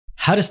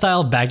How to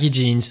style baggy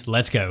jeans,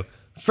 let's go.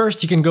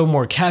 First, you can go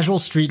more casual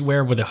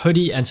streetwear with a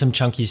hoodie and some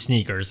chunky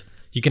sneakers.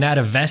 You can add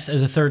a vest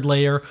as a third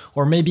layer,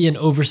 or maybe an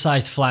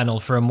oversized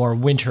flannel for a more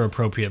winter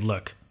appropriate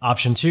look.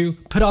 Option 2,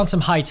 put on some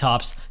high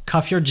tops,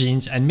 cuff your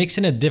jeans, and mix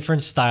in a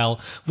different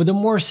style with a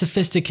more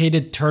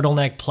sophisticated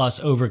turtleneck plus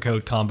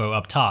overcoat combo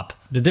up top.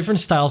 The different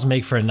styles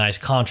make for a nice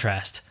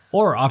contrast.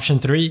 Or option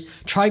 3,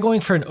 try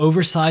going for an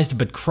oversized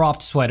but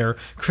cropped sweater,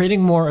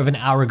 creating more of an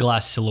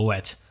hourglass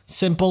silhouette.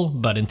 Simple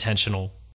but intentional.